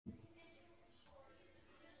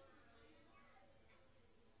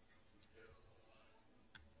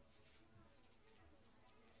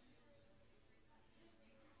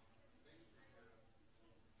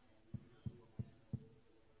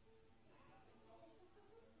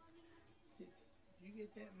you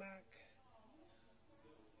get that mic?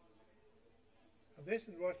 Oh, this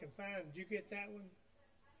is working fine. Did you get that one?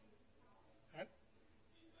 I,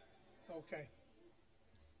 okay.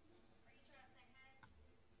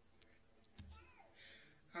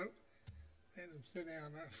 I let them sit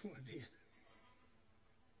down. That's what I did.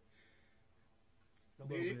 Hello,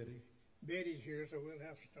 Betty. Betty's here, so we'll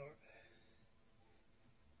have to start.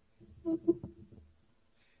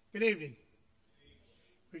 Good evening.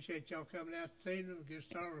 Appreciate y'all coming out this evening. We'll get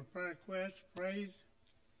started with prayer requests, praise.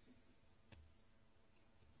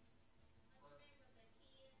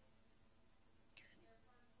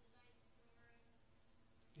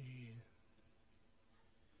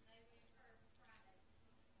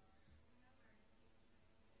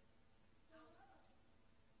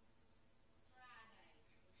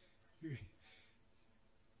 Yeah.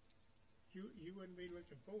 You, you wouldn't be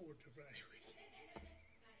looking forward to Friday week.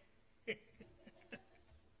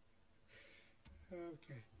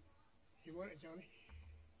 Okay. You want it, Johnny?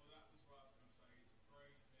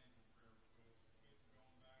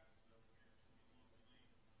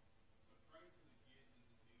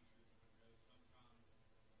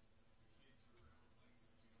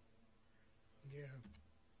 Yeah.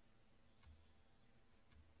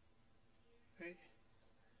 Hey.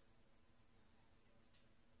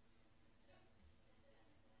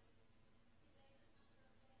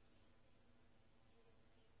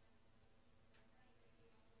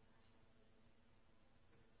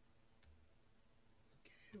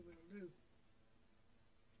 Okay, we'll do.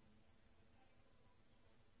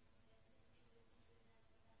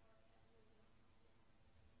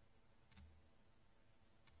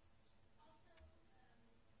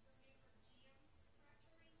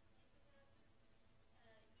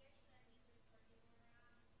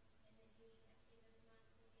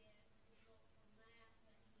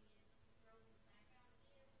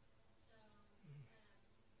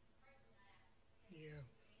 Yeah.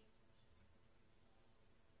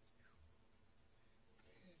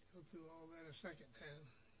 Go through all that a second time.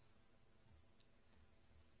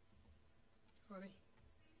 Honey?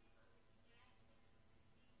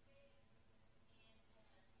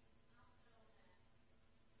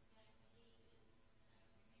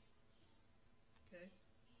 Okay.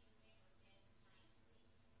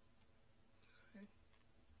 Okay.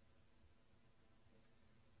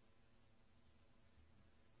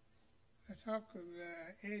 I talked with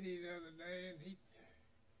Eddie the other day, and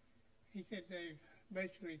he said they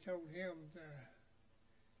basically told him to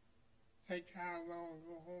take Tylenol and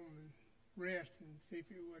go home and rest and see if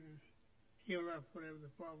it wouldn't heal up whatever the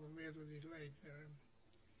problem is with his legs there.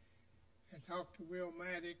 I talked to Will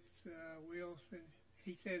Maddox. Will said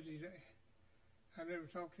he says he's. I never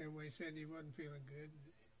talked to him when he said he wasn't feeling good.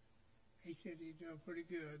 He said he's doing pretty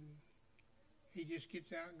good. And he just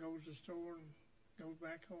gets out and goes to the store and goes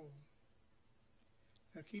back home.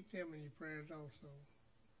 Now keep them in your prayers also.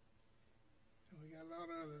 And we got a lot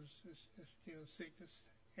of others that's still sickness.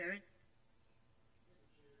 Eric?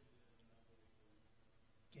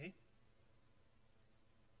 Okay.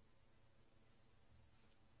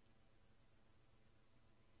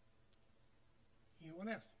 Anyone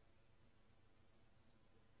else?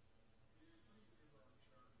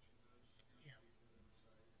 Yeah,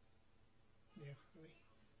 definitely.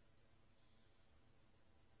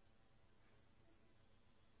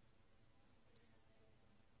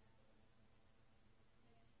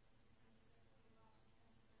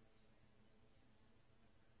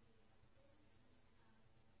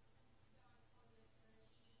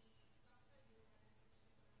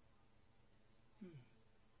 Hmm.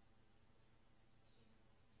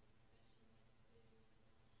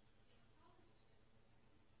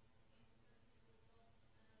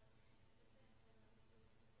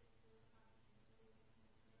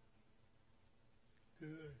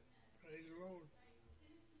 Good. Praise the Lord.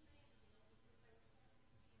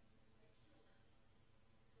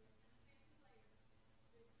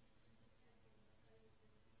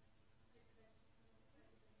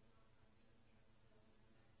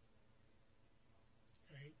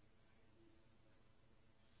 Great.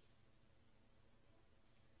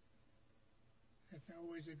 That's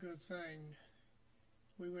always a good thing.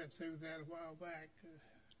 We went through that a while back.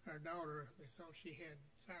 Our daughter, they thought she had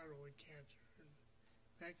thyroid cancer. And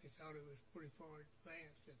in fact, they thought it was pretty far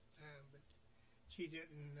advanced at the time, but she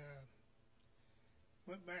didn't.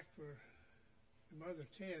 Went back for some other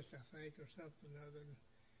test, I think, or something other. And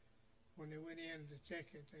when they went in to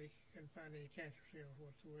check it, they couldn't find any cancer cells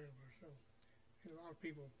whatsoever. So and a lot of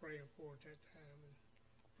people were praying for it at that time. And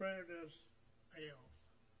prayer does pay off.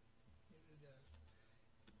 It really does.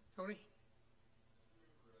 Tony?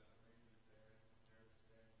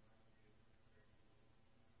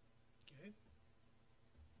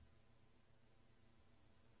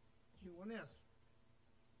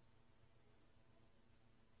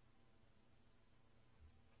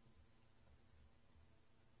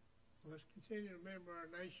 Let's continue to remember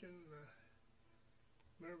our nation,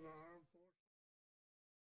 remember our armed forces.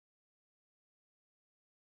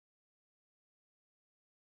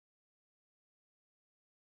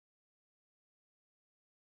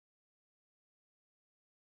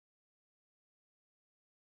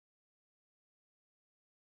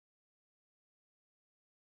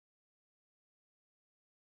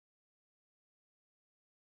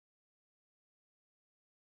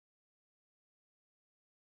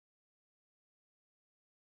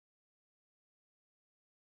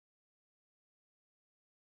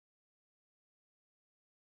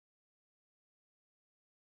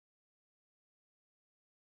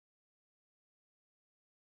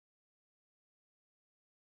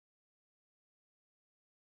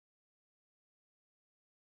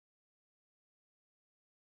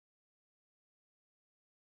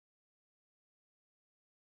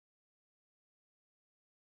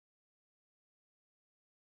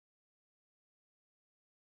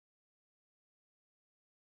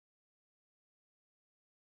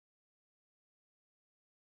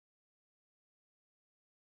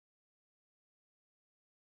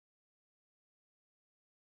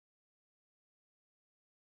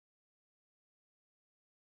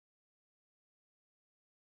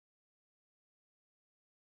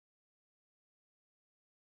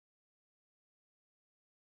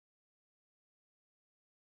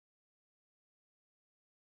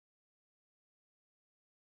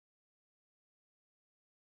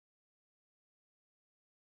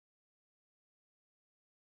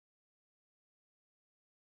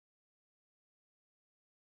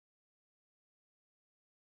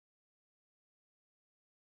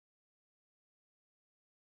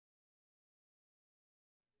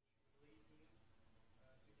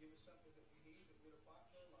 Give us something that we need that we'll apply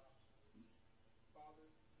to our lives. Father,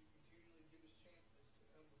 you continually give us chances to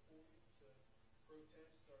come before you to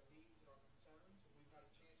protest our needs and our concerns, and we've had a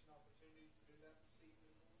chance and opportunity to do that this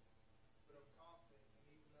evening, Lord. But I'm confident,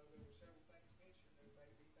 and even though there were several things mentioned, there may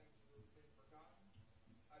be things that have been forgotten.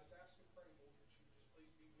 I just ask and pray, Lord, that you would just please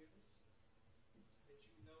be with us, that you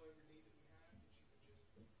would know every need that we have, that you would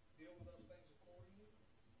just deal with those things accordingly.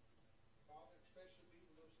 Father, especially be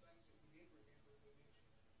with those things that we did remember we mentioned.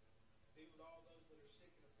 Be with all those that are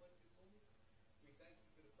sick and afflicted, Lord. We thank you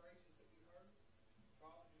for the praises that we heard.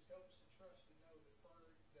 Father, just help us to trust and know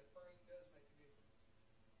that praying does make a difference.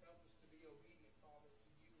 Help us to be obedient, Father,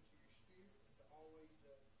 to you and to your Spirit, and to always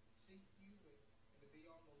seek you and to be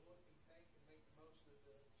on the look and take and make the most of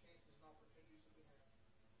the chances and opportunities that we have.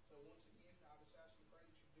 So once again, I just ask and pray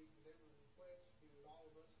that you be with every request, be with all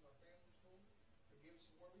of us and our families, Lord. Forgive us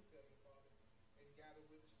where we fail you, Father, and gather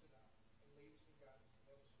with us tonight, and lead us and guide us,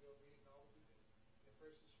 and help us to be obedient in all that we do. In the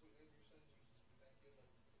precious, sweet name of your Son, Jesus, we thank you, Lord.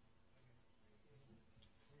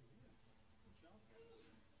 Amen. Good job, guys.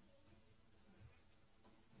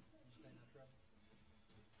 You staying out of trouble?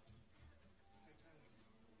 Hey, Tyler.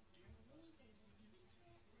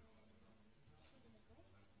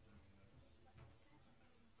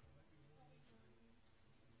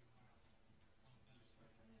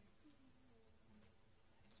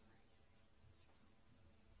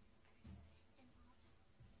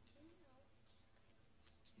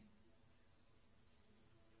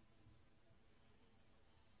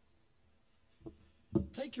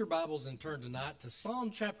 Take your Bibles and turn tonight to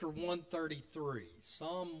Psalm chapter 133.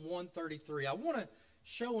 Psalm 133. I want to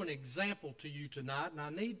show an example to you tonight, and I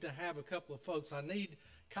need to have a couple of folks. I need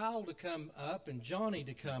Kyle to come up and Johnny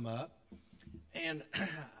to come up, and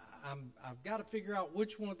I've got to figure out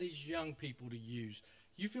which one of these young people to use.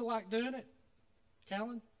 You feel like doing it?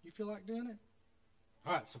 Callan, you feel like doing it?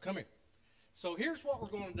 All right, so come here. So here's what we're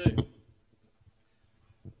going to do.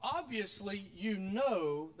 Obviously, you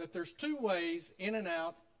know that there's two ways in and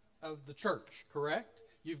out of the church, correct?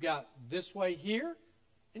 You've got this way here,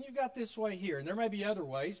 and you've got this way here. And there may be other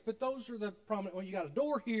ways, but those are the prominent ones. You got a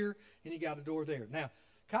door here, and you got a door there. Now,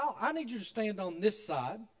 Kyle, I need you to stand on this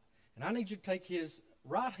side, and I need you to take his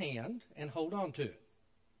right hand and hold on to it.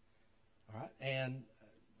 All right? And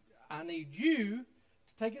I need you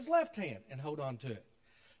to take his left hand and hold on to it.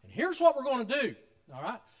 And here's what we're going to do, all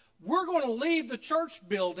right? We're going to leave the church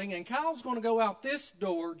building, and Kyle's going to go out this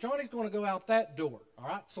door. Johnny's going to go out that door. All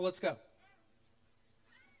right, so let's go.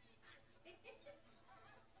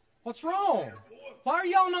 What's wrong? Why are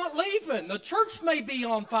y'all not leaving? The church may be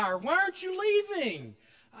on fire. Why aren't you leaving?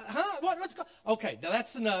 Huh? What's going? Okay, now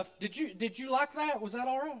that's enough. Did you like that? Was that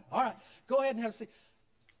all right? All right, go ahead and have a seat.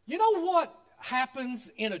 You know what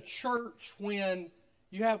happens in a church when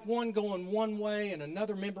you have one going one way and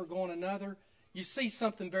another member going another? You see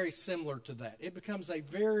something very similar to that. It becomes a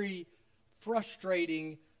very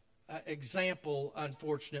frustrating example,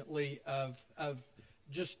 unfortunately, of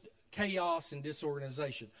just chaos and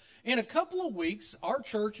disorganization. In a couple of weeks, our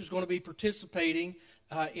church is going to be participating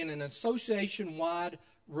in an association-wide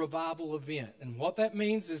revival event. And what that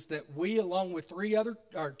means is that we, along with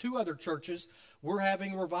two other churches, we're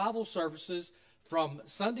having revival services from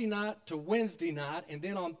Sunday night to Wednesday night. And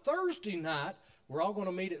then on Thursday night, we're all going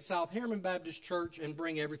to meet at South Harriman Baptist Church and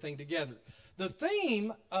bring everything together. The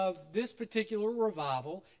theme of this particular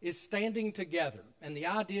revival is standing together. And the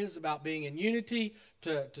idea is about being in unity,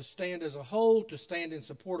 to stand as a whole, to stand in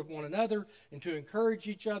support of one another, and to encourage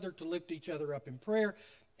each other, to lift each other up in prayer.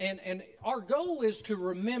 And our goal is to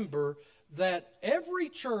remember that every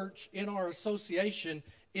church in our association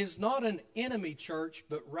is not an enemy church,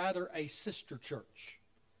 but rather a sister church.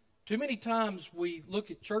 Too many times we look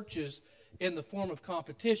at churches in the form of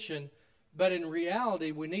competition, but in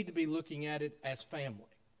reality, we need to be looking at it as family.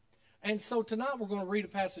 And so tonight we're going to read a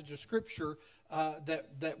passage of Scripture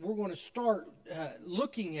that we're going to start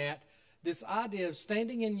looking at this idea of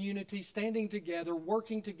standing in unity, standing together,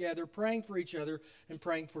 working together, praying for each other, and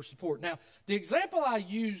praying for support. Now, the example I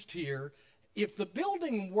used here, if the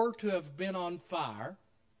building were to have been on fire,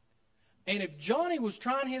 and if Johnny was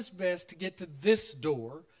trying his best to get to this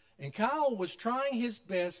door, and Kyle was trying his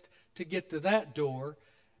best to get to that door,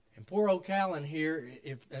 and poor old Callan here,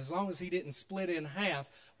 as long as he didn't split in half,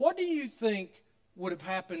 what do you think would have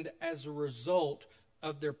happened as a result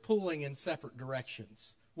of their pulling in separate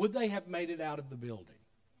directions? Would they have made it out of the building?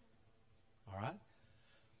 All right?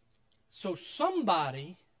 So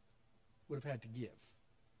somebody would have had to give.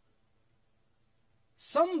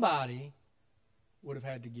 Somebody would have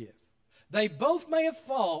had to give. They both may have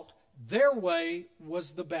thought their way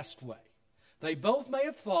was the best way. They both may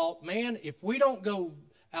have thought, man, if we don't go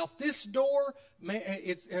out this door, man,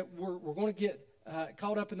 we're going to get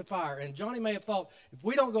caught up in the fire. And Johnny may have thought, if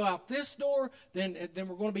we don't go out this door, then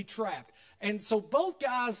we're going to be trapped. And so both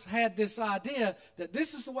guys had this idea that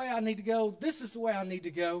this is the way I need to go, this is the way I need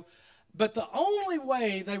to go. But the only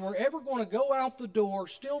way they were ever going to go out the door,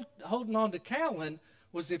 still holding on to Callan,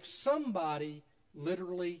 was if somebody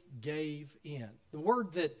literally gave in. The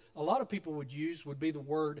word that a lot of people would use would be the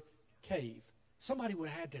word cave. Somebody would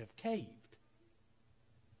have had to have caved.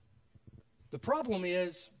 The problem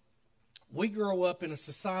is, we grow up in a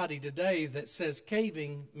society today that says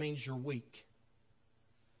caving means you're weak.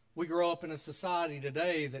 We grow up in a society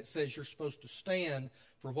today that says you're supposed to stand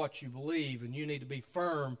for what you believe, and you need to be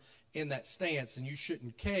firm in that stance, and you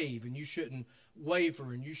shouldn't cave, and you shouldn't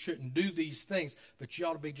waver, and you shouldn't do these things, but you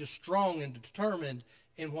ought to be just strong and determined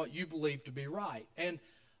in what you believe to be right. And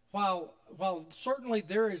while certainly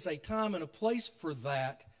there is a time and a place for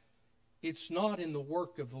that, it's not in the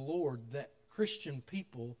work of the Lord that Christian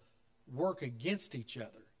people work against each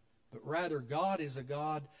other, but rather God is a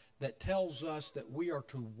God that tells us that we are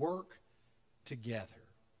to work together.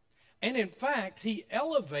 And in fact, he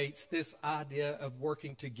elevates this idea of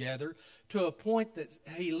working together to a point that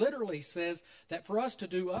he literally says that for us to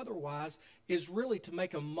do otherwise is really to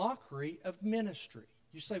make a mockery of ministry.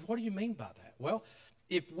 You say, what do you mean by that? Well,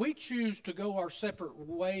 if we choose to go our separate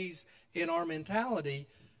ways in our mentality,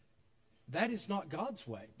 that is not God's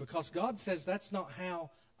way, because God says that's not how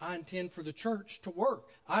I intend for the church to work.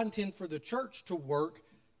 I intend for the church to work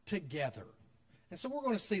together. And so we're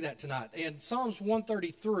going to see that tonight. And Psalms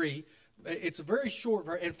 133, it's a very short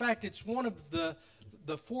verse. In fact, it's one of the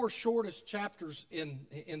four shortest chapters in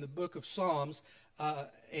the book of Psalms.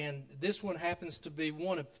 And this one happens to be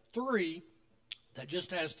one of three that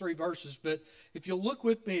just has 3 verses. But if you'll look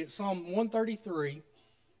with me at Psalm 133,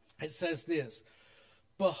 it says this: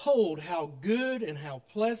 Behold, how good and how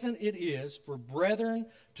pleasant it is for brethren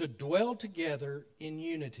to dwell together in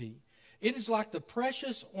unity. It is like the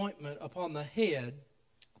precious ointment upon the head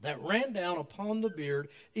that ran down upon the beard,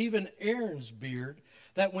 even Aaron's beard,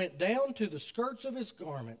 that went down to the skirts of his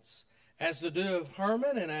garments, as the dew of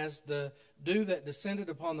Hermon, and as the dew that descended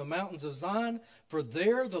upon the mountains of Zion. For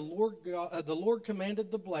there the Lord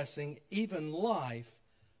commanded the blessing, even life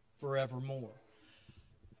forevermore.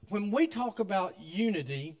 When we talk about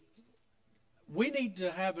unity, we need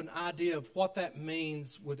to have an idea of what that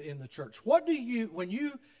means within the church. When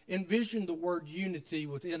you envision the word unity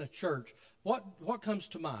within a church, what comes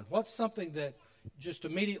to mind? What's something that just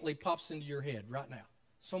immediately pops into your head right now?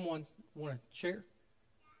 Someone want to share?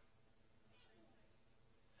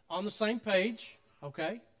 On the same page,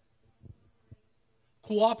 okay.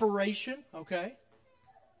 Cooperation, okay.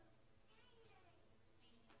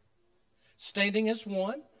 Standing as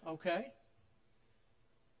one, okay.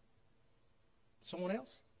 Someone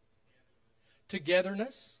else?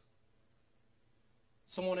 Togetherness.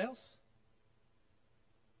 Someone else?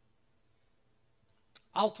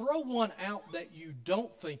 I'll throw one out that you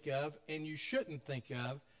don't think of and you shouldn't think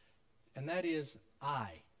of, and that is I.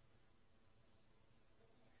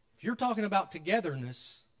 If you're talking about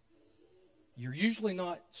togetherness, you're usually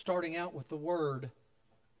not starting out with the word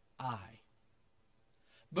I.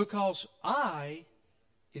 Because I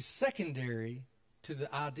is secondary to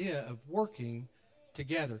the idea of working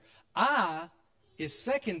together. I is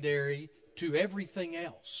secondary to everything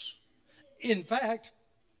else. In fact,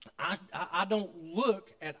 I don't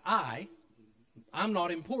look at I'm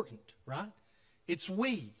not important, right? It's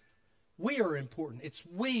we. We are important. It's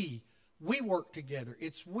we. We work together.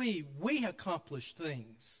 It's we. We accomplish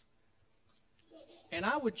things. And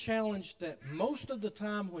I would challenge that most of the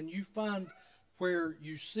time when you find where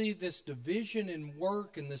you see this division in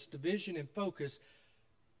work and this division in focus,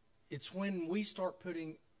 it's when we start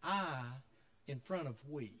putting I in front of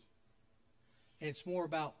we. And it's more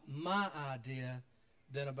about my idea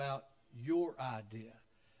than about your idea.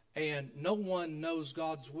 And no one knows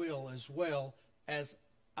God's will as well as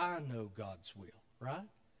I know God's will, right?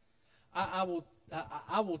 I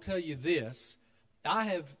will tell you this. I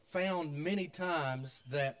have found many times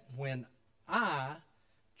that when I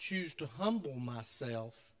choose to humble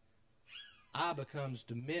myself, I becomes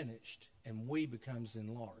diminished and we becomes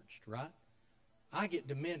enlarged, right? I get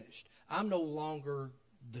diminished. I'm no longer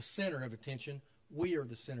the center of attention. We are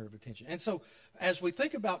the center of attention. And so as we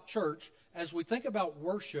think about church, as we think about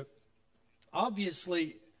worship,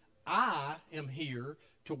 obviously I am here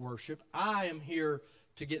to worship. I am here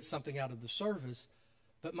to get something out of the service.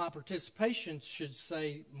 But my participation should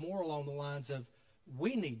say more along the lines of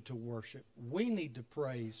we need to worship. We need to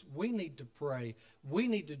praise. We need to pray. We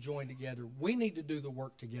need to join together. We need to do the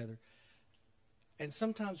work together. And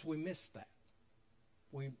sometimes we miss that.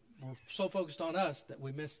 We're so focused on us that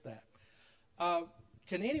we miss that.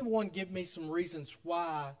 Can anyone give me some reasons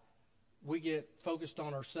why we get focused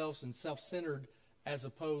on ourselves and self-centered as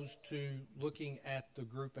opposed to looking at the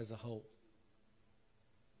group as a whole?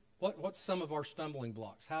 What's some of our stumbling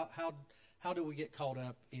blocks? How do we get caught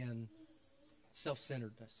up in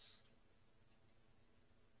self-centeredness?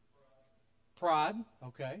 Pride.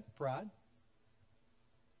 Okay, pride.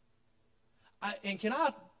 And can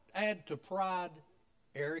I add to pride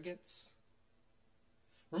arrogance?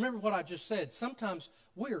 Remember what I just said. Sometimes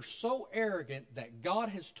we are so arrogant that God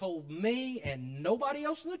has told me and nobody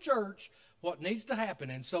else in the church what needs to happen.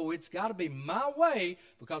 And so it's got to be my way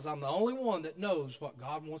because I'm the only one that knows what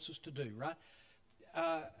God wants us to do, right?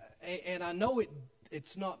 And I know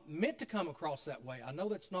it's not meant to come across that way. I know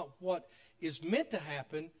that's not what is meant to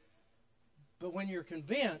happen. But when you're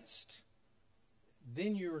convinced,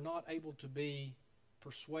 then you're not able to be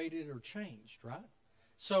persuaded or changed, right?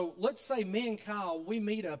 So let's say me and Kyle, we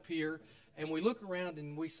meet up here and we look around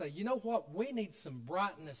and we say, you know what? We need some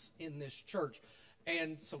brightness in this church.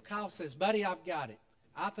 And so Kyle says, buddy, I've got it.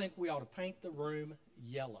 I think we ought to paint the room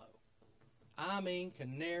yellow. I mean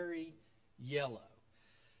canary yellow.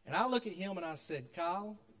 And I look at him and I said,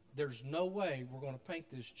 Kyle, there's no way we're going to paint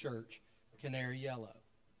this church canary yellow.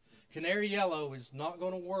 Canary yellow is not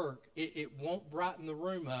going to work. It won't brighten the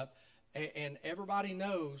room up. And everybody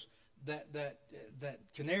knows that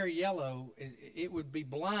canary yellow, it would be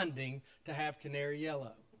blinding to have canary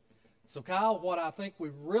yellow. So Kyle, what I think we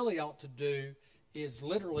really ought to do is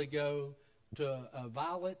literally go to a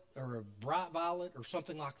violet or a bright violet or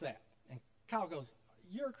something like that. And Kyle goes,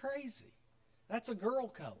 you're crazy. That's a girl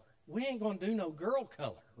color. We ain't going to do no girl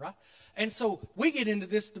color, right? And so we get into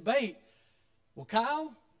this debate. Well,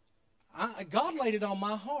 Kyle, God laid it on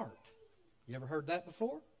my heart. You ever heard that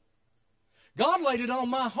before? God laid it on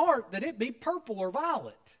my heart that it be purple or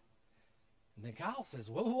violet. And then Kyle says,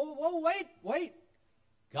 whoa, wait.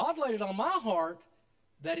 God laid it on my heart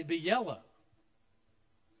that it be yellow.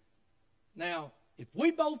 Now, if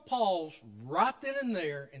we both pause right then and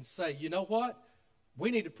there and say, you know what?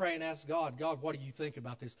 We need to pray and ask God, God, what do you think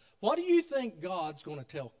about this? What do you think God's going to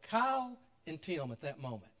tell Kyle and Tim at that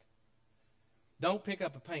moment? Don't pick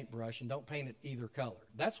up a paintbrush and don't paint it either color.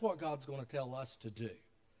 That's what God's going to tell us to do.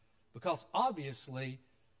 Because obviously,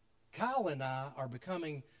 Kyle and I are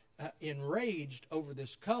becoming enraged over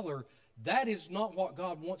this color. That is not what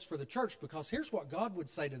God wants for the church, because here's what God would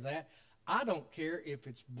say to that. I don't care if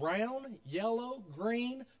it's brown, yellow,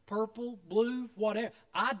 green, purple, blue, whatever.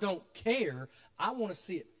 I don't care. I want to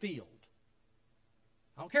see it filled.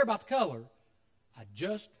 I don't care about the color. I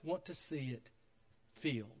just want to see it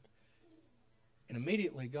filled. And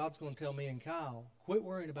immediately God's going to tell me and Kyle, quit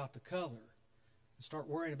worrying about the color and start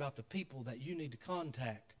worrying about the people that you need to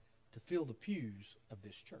contact to fill the pews of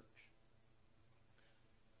this church.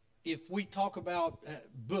 If we talk about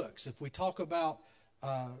books, if we talk about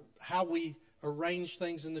how we arrange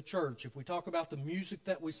things in the church, if we talk about the music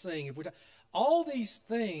that we sing, all these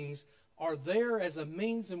things are there as a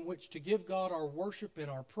means in which to give God our worship and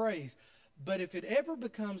our praise. But if it ever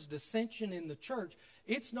becomes dissension in the church,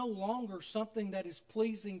 it's no longer something that is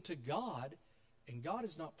pleasing to God, and God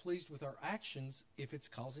is not pleased with our actions if it's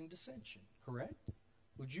causing dissension. Correct?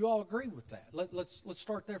 Would you all agree with that? Let's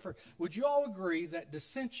start there first. Would you all agree that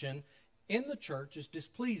dissension in the church is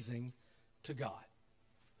displeasing to God?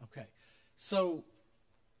 Okay. So,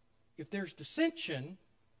 if there's dissension,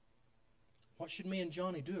 what should me and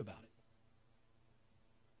Johnny do about it?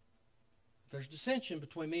 If there's dissension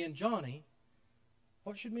between me and Johnny,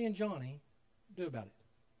 what should me and Johnny do about it?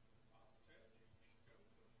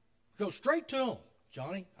 Go straight to him.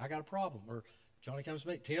 Johnny, I got a problem. Or Johnny comes to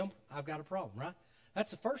me, Tim, I've got a problem, right? That's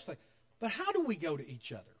the first thing. But how do we go to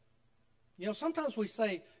each other? You know, sometimes we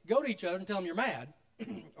say, go to each other and tell them you're mad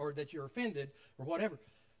or that you're offended or whatever.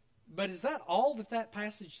 But is that all that that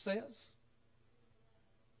passage says?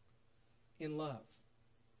 In love.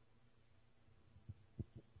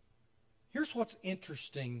 Here's what's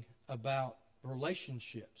interesting about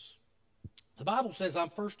relationships. The Bible says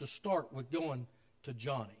I'm first to start with going to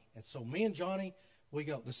Johnny. And so me and Johnny, we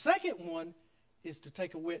go. The second one is to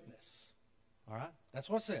take a witness. All right? That's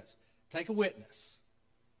what it says. Take a witness.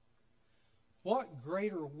 What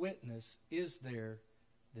greater witness is there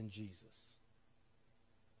than Jesus?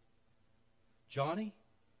 Johnny,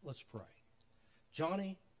 let's pray.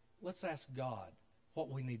 Johnny, let's ask God what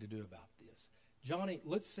we need to do about this. Johnny,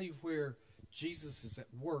 let's see where Jesus is at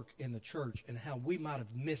work in the church and how we might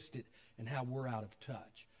have missed it and how we're out of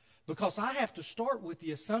touch. Because I have to start with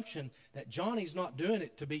the assumption that Johnny's not doing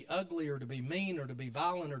it to be ugly or to be mean or to be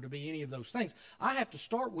violent or to be any of those things. I have to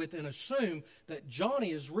start with and assume that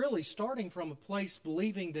Johnny is really starting from a place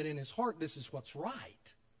believing that in his heart this is what's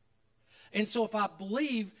right. And so if I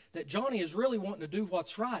believe that Johnny is really wanting to do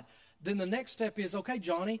what's right, then the next step is, okay,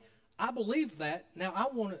 Johnny, I believe that. Now I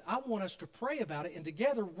want us to pray about it, and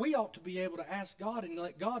together we ought to be able to ask God and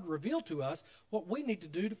let God reveal to us what we need to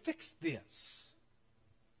do to fix this.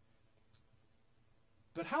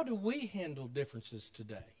 But how do we handle differences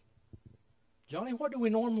today? Johnny, what do we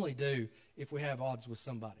normally do if we have odds with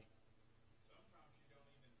somebody? Sometimes you don't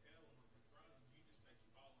even tell them or confront them. You just take your ball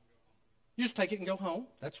and go home. You just take it and go home.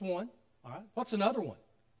 That's one. All right. What's another one?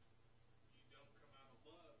 You don't come out of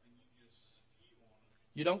love and you just spew on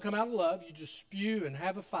them. You don't come out of love. You just spew and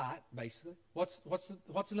have a fight, basically.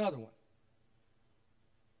 What's another one?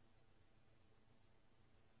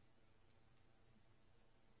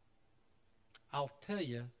 I'll tell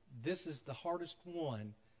you, this is the hardest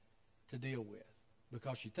one to deal with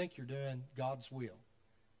because you think you're doing God's will.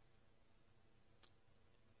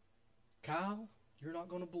 Kyle, you're not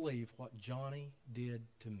going to believe what Johnny did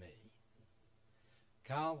to me.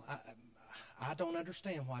 Kyle, I don't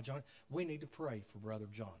understand why Johnny. We need to pray for Brother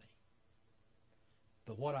Johnny.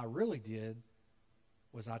 But what I really did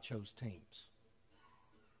was I chose teams.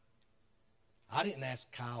 I didn't ask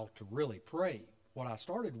Kyle to really pray. What I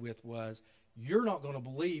started with was, you're not going to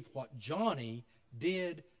believe what Johnny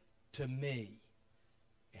did to me.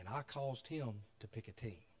 And I caused him to pick a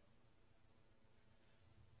team.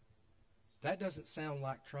 That doesn't sound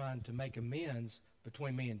like trying to make amends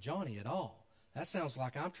between me and Johnny at all. That sounds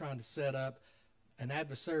like I'm trying to set up an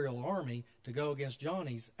adversarial army to go against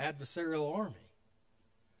Johnny's adversarial army.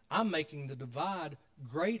 I'm making the divide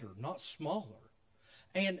greater, not smaller.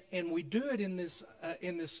 And we do it in this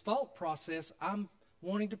thought process. I'm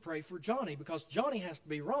wanting to pray for Johnny because Johnny has to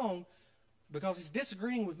be wrong because he's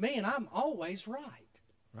disagreeing with me and I'm always right.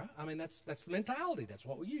 Right? I mean, that's the mentality. That's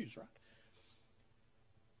what we use, right?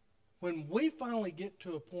 When we finally get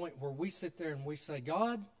to a point where we sit there and we say,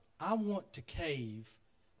 God, I want to cave,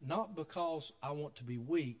 not because I want to be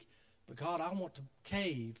weak, but God, I want to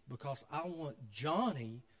cave because I want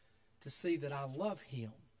Johnny to see that I love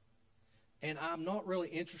him. And I'm not really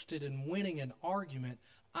interested in winning an argument.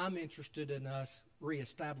 I'm interested in us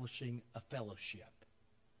reestablishing a fellowship.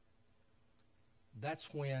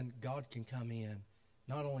 That's when God can come in,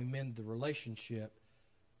 not only mend the relationship,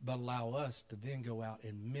 but allow us to then go out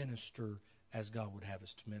and minister as God would have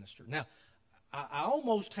us to minister. Now, I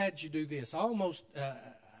almost had you do this. I almost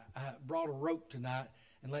brought a rope tonight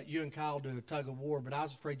and let you and Kyle do a tug of war, but I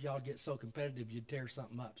was afraid y'all would get so competitive you'd tear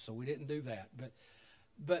something up, so we didn't do that.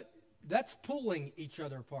 But that's pulling each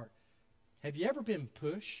other apart. Have you ever been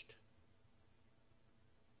pushed?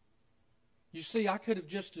 You see, I could have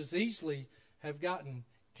just as easily have gotten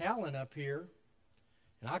Callan up here,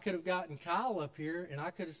 and I could have gotten Kyle up here, and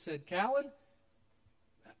I could have said, Callan,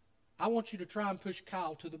 I want you to try and push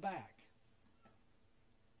Kyle to the back.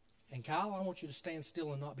 And Kyle, I want you to stand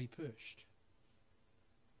still and not be pushed.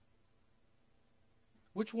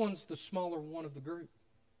 Which one's the smaller one of the group?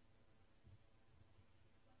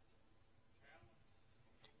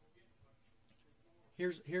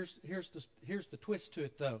 Here's the twist to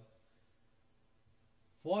it, though.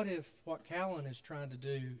 What if what Callan is trying to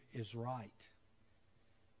do is right,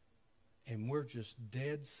 and we're just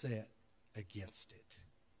dead set against it,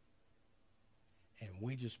 and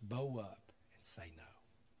we just bow up and say no?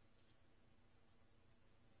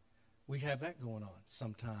 We have that going on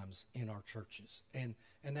sometimes in our churches, and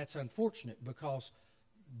that's unfortunate, because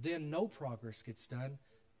then no progress gets done.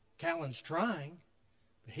 Callan's trying,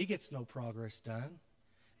 but he gets no progress done.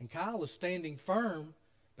 And Kyle is standing firm,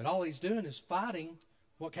 but all he's doing is fighting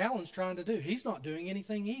what Callan's trying to do. He's not doing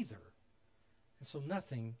anything either. And so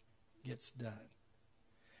nothing gets done.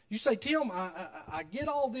 You say, Tim, I get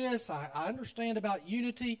all this. I understand about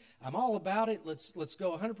unity. I'm all about it. Let's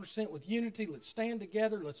go 100% with unity. Let's stand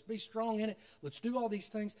together. Let's be strong in it. Let's do all these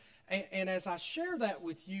things. And as I share that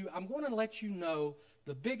with you, I'm going to let you know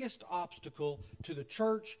the biggest obstacle to the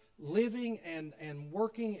church living and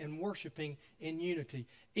working and worshiping in unity.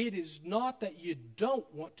 It is not that you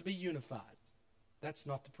don't want to be unified. That's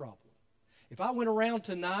not the problem. If I went around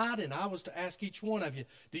tonight and I was to ask each one of you,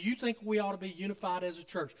 do you think we ought to be unified as a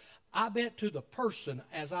church? I bet to the person,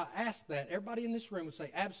 as I asked that, everybody in this room would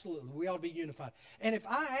say, absolutely, we ought to be unified. And if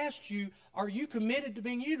I asked you, are you committed to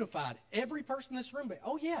being unified? Every person in this room would be,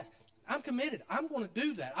 oh yes, I'm committed. I'm going to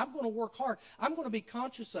do that. I'm going to work hard. I'm going to be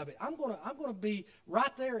conscious of it. I'm going to be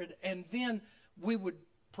right there. And then we would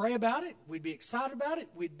pray about it. We'd be excited about it.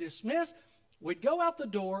 We'd dismiss. We'd go out the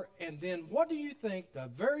door, and then what do you think the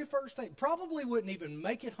very first thing? Probably wouldn't even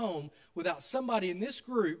make it home without somebody in this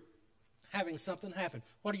group having something happen.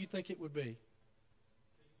 What do you think it would be?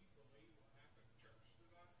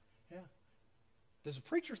 Yeah. Does a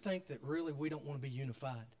preacher think that really we don't want to be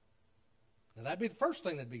unified? Now, that'd be the first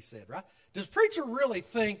thing that'd be said, right? Does a preacher really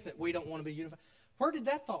think that we don't want to be unified? Where did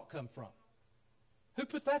that thought come from? Who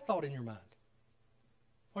put that thought in your mind?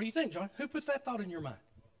 What do you think, John? Who put that thought in your mind?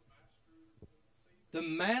 The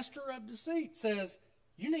master of deceit says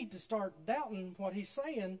you need to start doubting what he's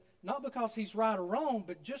saying, not because he's right or wrong,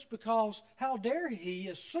 but just because how dare he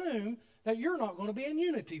assume that you're not going to be in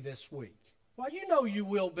unity this week. Well, you know you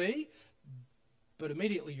will be, but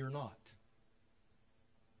immediately you're not.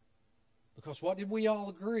 Because what did we all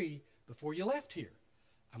agree before you left here?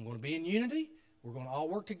 I'm going to be in unity. We're going to all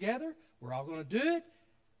work together. We're all going to do it.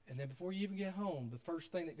 And then before you even get home, the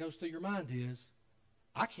first thing that goes through your mind is,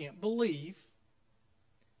 I can't believe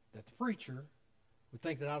that the preacher would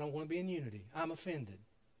think that I don't want to be in unity. I'm offended.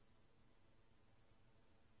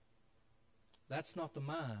 That's not the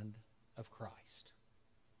mind of Christ.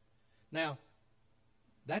 Now,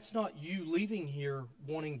 that's not you leaving here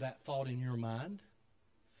wanting that thought in your mind.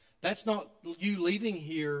 That's not you leaving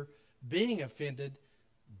here being offended.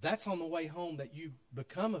 That's on the way home that you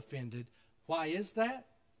become offended. Why is that?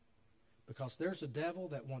 Because there's a devil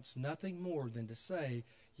that wants nothing more than to say,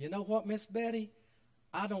 you know what, Miss Betty?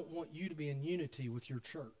 I don't want you to be in unity with your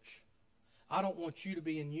church. I don't want you to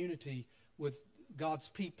be in unity with God's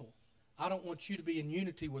people. I don't want you to be in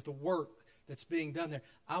unity with the work that's being done there.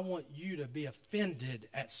 I want you to be offended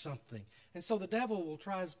at something. And so the devil will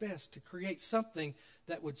try his best to create something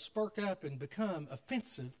that would spark up and become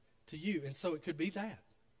offensive to you. And so it could be that.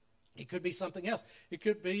 It could be something else. It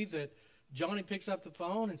could be that Johnny picks up the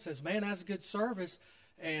phone and says, man, that's a good service.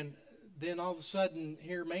 And then all of a sudden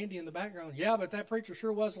hear Mandy in the background, yeah, but that preacher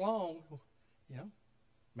sure was long. You know,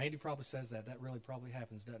 Mandy probably says that. That really probably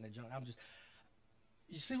happens, doesn't it, John?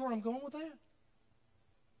 You see where I'm going with that?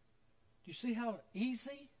 Do you see how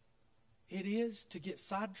easy it is to get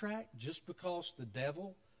sidetracked just because the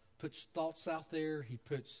devil puts thoughts out there? He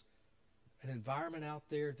puts an environment out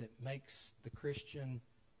there that makes the Christian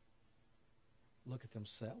look at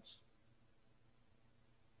themselves.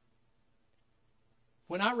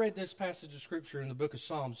 When I read this passage of Scripture in the book of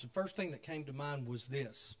Psalms, the first thing that came to mind was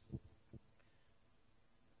this.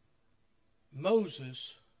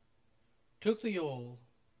 Moses took the oil,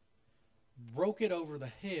 broke it over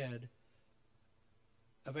the head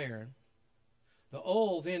of Aaron. The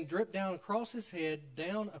oil then dripped down across his head,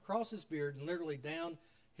 down across his beard, and literally down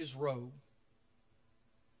his robe.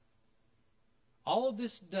 All of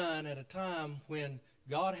this done at a time when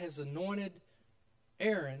God has anointed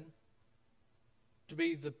Aaron to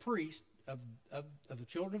be the priest of the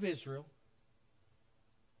children of Israel.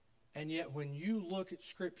 And yet when you look at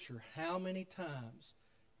Scripture, how many times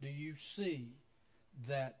do you see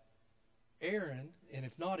that Aaron, and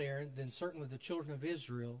if not Aaron, then certainly the children of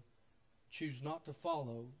Israel, choose not to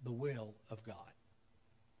follow the will of God?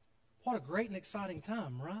 What a great and exciting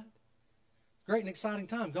time, right? great and exciting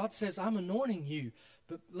time. God says, I'm anointing you.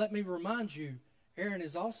 But let me remind you, Aaron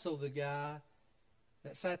is also the guy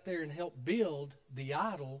that sat there and helped build the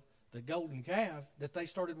idol, the golden calf, that they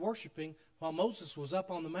started worshiping while Moses was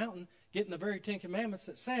up on the mountain getting the very 10 Commandments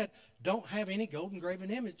that said, don't have any golden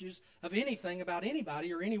graven images of anything about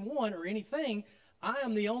anybody or anyone or anything. I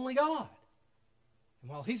am the only God. And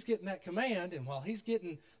while he's getting that command, and while he's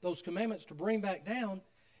getting those commandments to bring back down,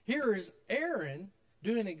 here is Aaron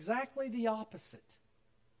doing exactly the opposite.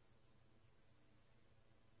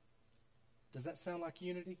 Does that sound like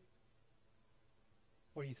unity?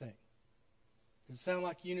 What do you think? Does it sound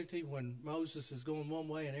like unity when Moses is going one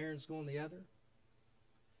way and Aaron's going the other?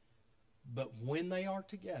 But when they are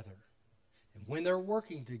together, and when they're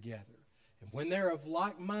working together, and when they're of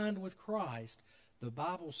like mind with Christ, the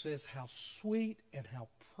Bible says how sweet and how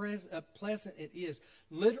pleasant it is.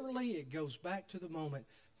 Literally, it goes back to the moment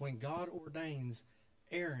when God ordains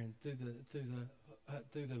Aaron through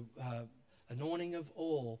the anointing of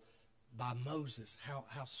oil by Moses.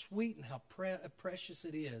 How sweet and how precious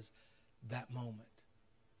it is, that moment.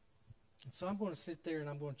 And so I'm going to sit there and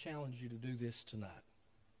I'm going to challenge you to do this tonight.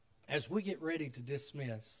 As we get ready to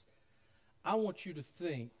dismiss, I want you to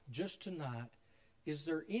think just tonight, is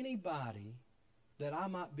there anybody that I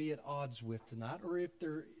might be at odds with tonight? Or if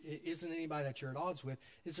there isn't anybody that you're at odds with,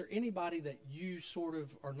 is there anybody that you sort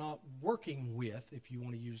of are not working with, if you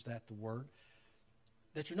want to use the word,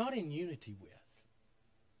 that you're not in unity with?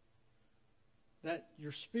 That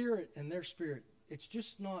your spirit and their spirit, it's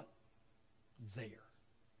just not there.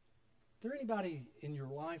 Is there anybody in your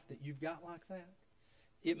life that you've got like that?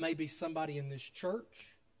 It may be somebody in this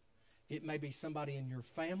church. It may be somebody in your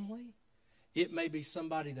family. It may be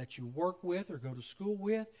somebody that you work with or go to school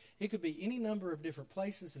with. It could be any number of different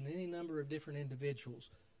places and any number of different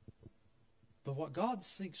individuals. But what God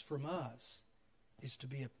seeks from us is to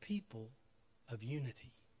be a people of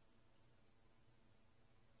unity.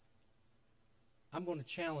 I'm going to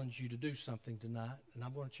challenge you to do something tonight, and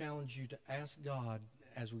I'm going to challenge you to ask God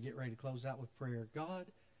as we get ready to close out with prayer, God,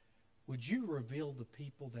 would you reveal the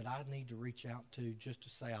people that I need to reach out to just to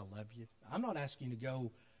say I love you? I'm not asking you to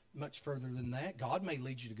go much further than that. God may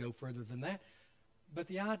lead you to go further than that. But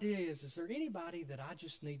the idea is there anybody that I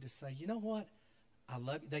just need to say, you know what? I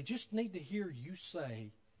love you. They just need to hear you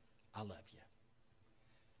say, I love you.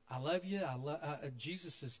 I love you.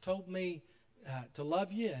 Jesus has told me to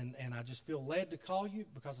love you, and I just feel led to call you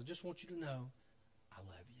because I just want you to know I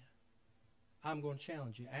love you. I'm going to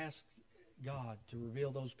challenge you. Ask God to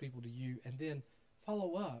reveal those people to you, and then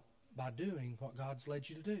follow up by doing what God's led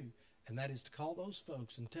you to do, and that is to call those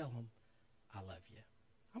folks and tell them, I love you.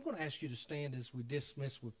 I'm going to ask you to stand as we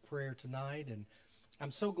dismiss with prayer tonight, and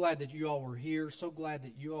I'm so glad that you all were here, so glad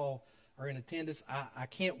that you all are in attendance. I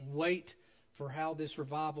can't wait for how this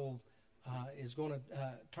revival is going to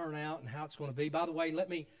turn out and how it's going to be. By the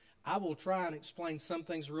way, I will try and explain some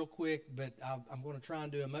things real quick, but I'm going to try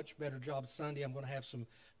and do a much better job Sunday. I'm going to have some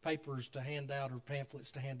papers to hand out or pamphlets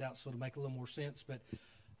to hand out so it'll make a little more sense. But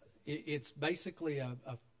it's basically a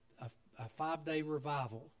 5-day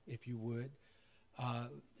revival, if you would.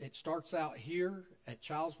 It starts out here at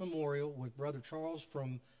Child's Memorial with Brother Charles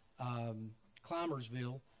from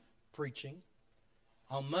Climersville preaching.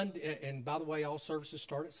 On Monday, and by the way, all services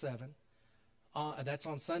start at 7. That's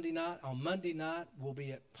on Sunday night. On Monday night, we'll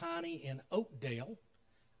be at Piney in Oakdale,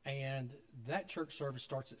 and that church service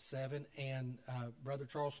starts at 7, and Brother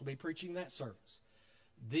Charles will be preaching that service.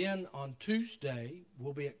 Then on Tuesday,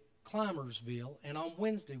 we'll be at Climersville, and on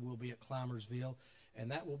Wednesday, we'll be at Climersville,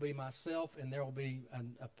 and that will be myself, and there will be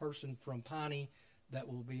a person from Piney that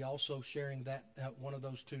will be also sharing that one of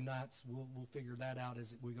those 2 nights. We'll figure that out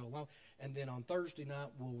as we go along. And then on Thursday night,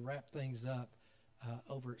 we'll wrap things up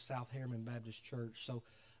over at South Harriman Baptist Church. So,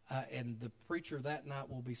 and the preacher that night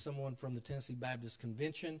will be someone from the Tennessee Baptist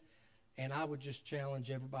Convention. And I would just challenge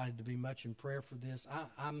everybody to be much in prayer for this.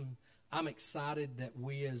 I'm excited that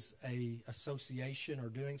we as a association are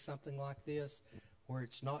doing something like this, where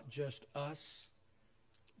it's not just us,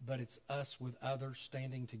 but it's us with others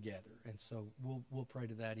standing together. And so we'll pray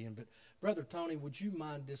to that end. But Brother Tony, would you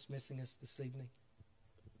mind dismissing us this evening?